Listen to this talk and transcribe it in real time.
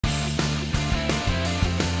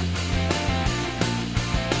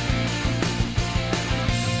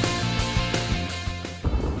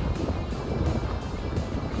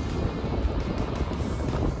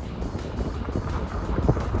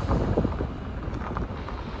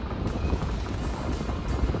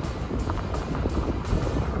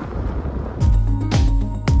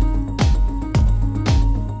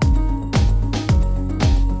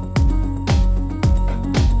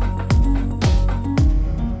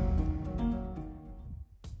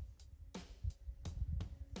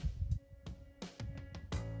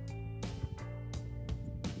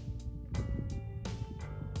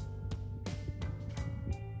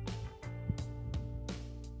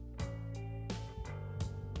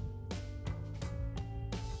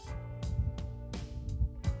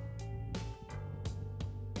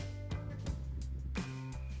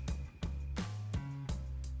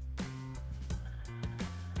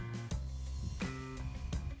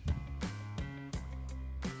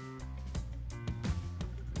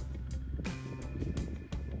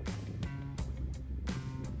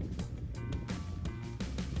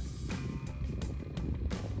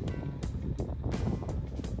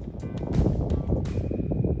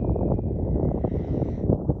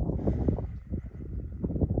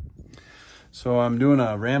So I'm doing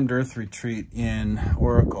a rammed earth retreat in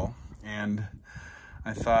Oracle, and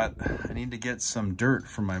I thought I need to get some dirt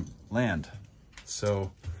from my land.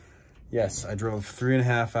 So yes, I drove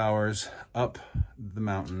 3.5 hours up the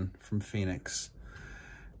mountain from Phoenix,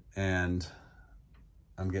 and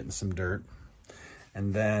I'm getting some dirt.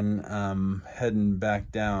 And then I'm heading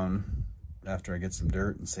back down after I get some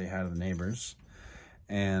dirt and say hi to the neighbors.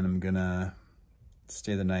 And I'm gonna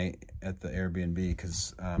stay the night at the Airbnb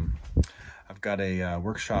because I've got a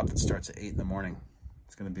workshop that starts at 8 in the morning.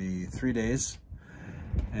 It's gonna be 3 days,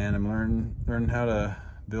 and I'm learning how to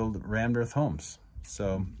build rammed earth homes.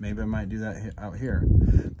 So maybe I might do that out here,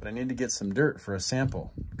 but I need to get some dirt for a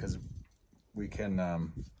sample because we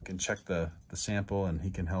can check the sample, and he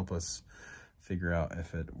can help us figure out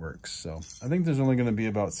if it works. So I think there's only gonna be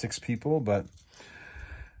about 6 people, but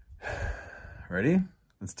ready?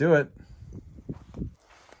 Let's do it.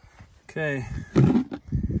 Okay,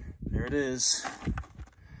 there it is,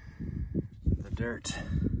 the dirt.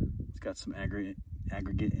 It's got some aggregate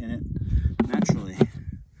in it, naturally.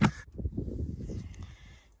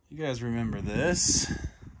 You guys remember this?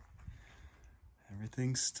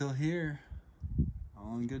 Everything's still here,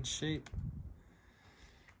 all in good shape.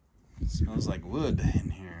 It smells like wood in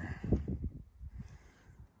here.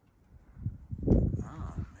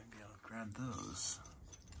 Oh, maybe I'll grab those.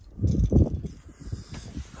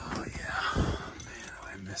 Oh yeah, man,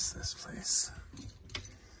 I miss this place.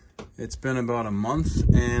 It's been about a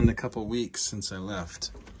month and a couple weeks since I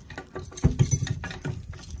left.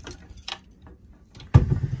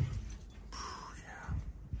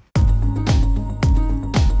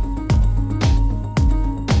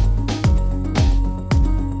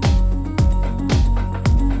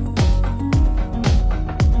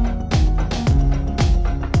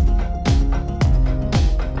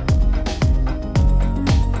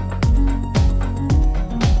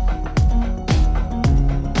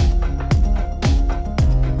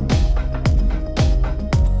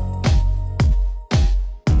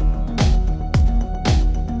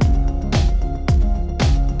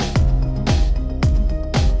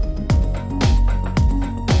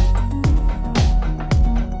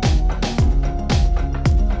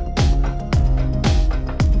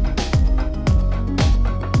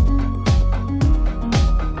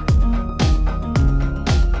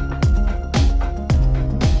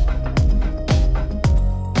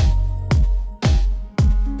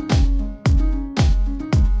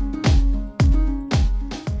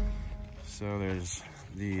 So there's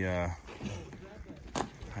the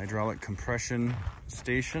hydraulic compression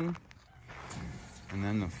station, and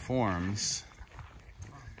then the forms,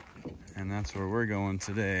 and that's where we're going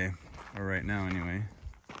today, or right now anyway.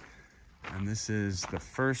 And this is the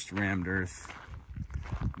first rammed earth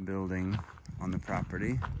building on the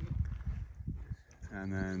property,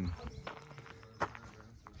 and then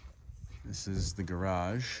this is the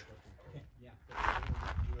garage.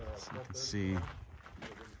 So you can see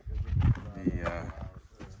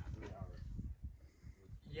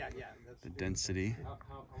the density, a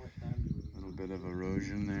little bit of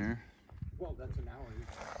erosion there,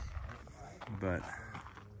 but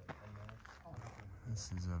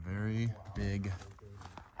this is a very big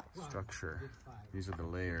structure. These are the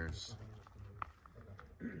layers.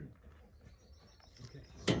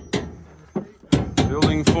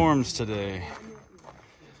 Building forms today.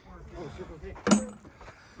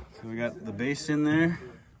 So we got the base in there.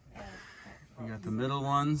 We got the middle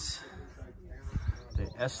ones, the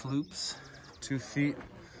S loops, 2 feet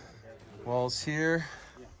walls here,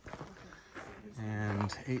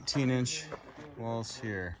 and 18-inch walls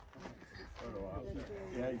here.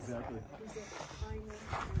 Yeah, exactly.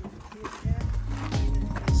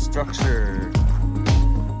 Structure.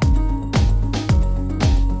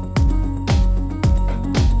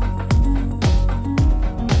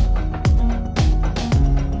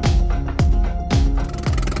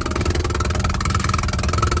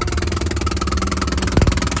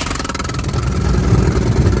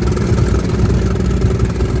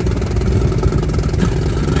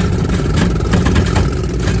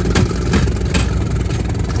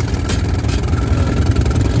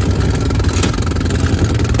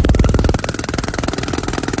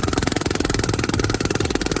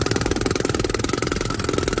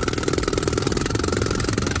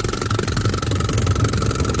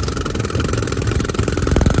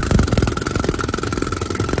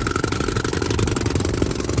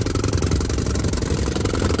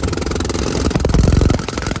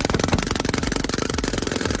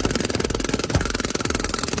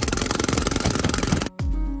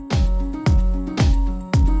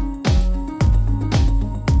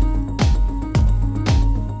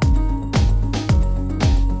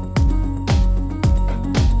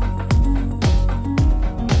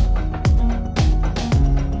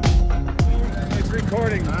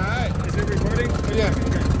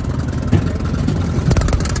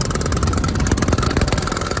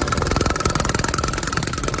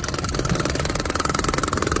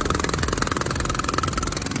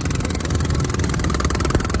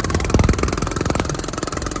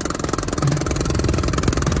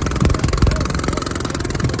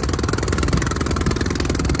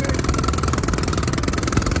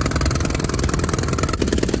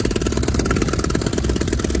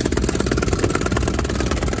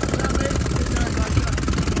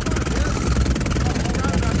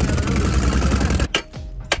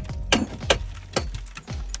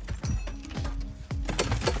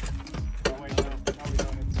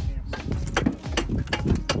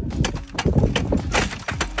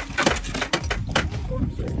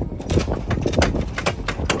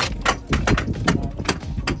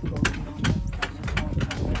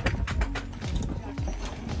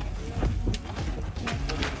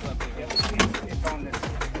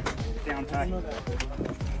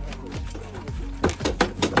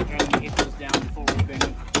 And get those down before we bang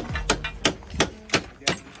them.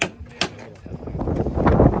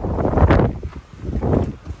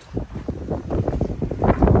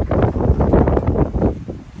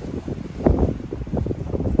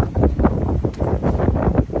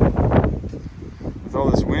 With all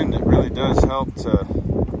this wind, it really does help to,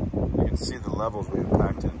 you can see the levels we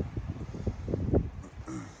impact in.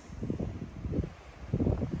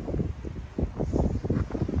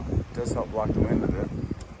 It does help block the wind a bit,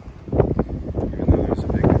 even though there's a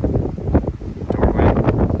big doorway.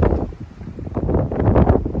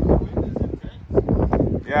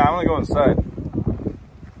 Yeah, I'm gonna go inside.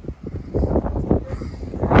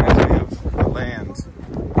 Reminds me of the land.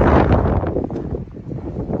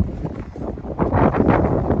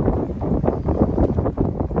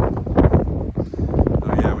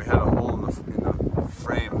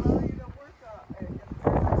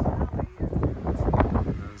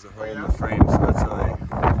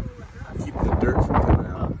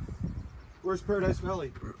 Where's Paradise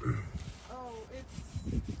Valley? Oh, it's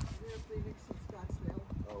near Phoenix and Scottsdale.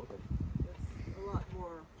 Oh, okay. It's a lot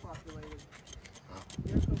more populated.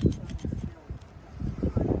 Maricopa County's still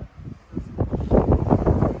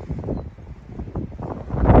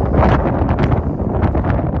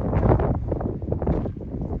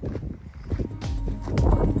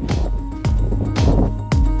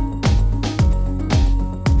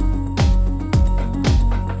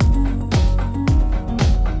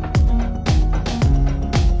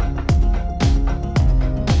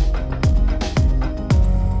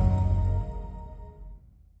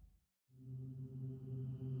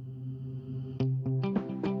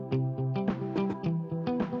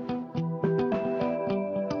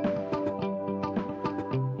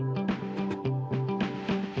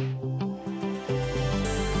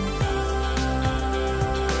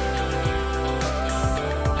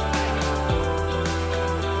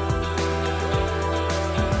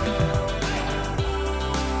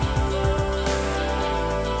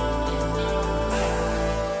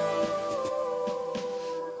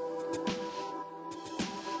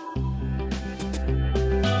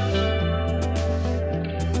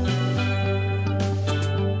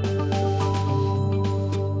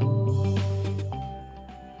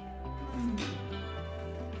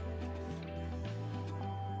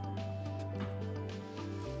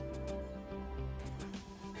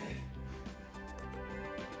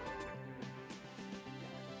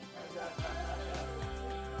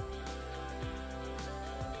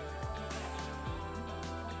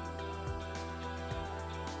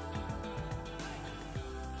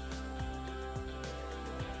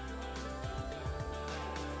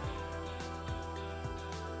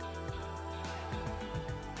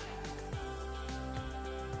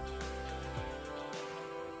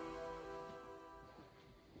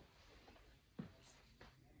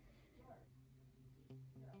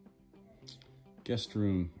Guest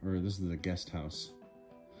room, or this is the guest house.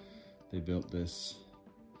 They built this,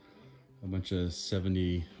 a bunch of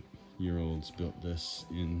 70-year-olds built this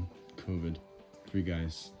in COVID. 3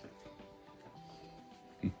 guys.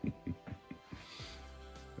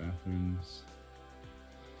 Bathrooms,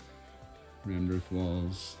 rammed earth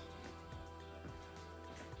walls.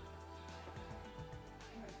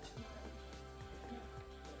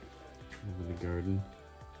 Over the garden.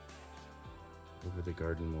 Over the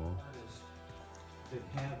garden wall.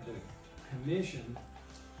 That had the commission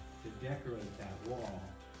to decorate that wall.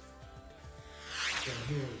 So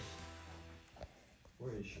here's,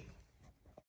 where is she?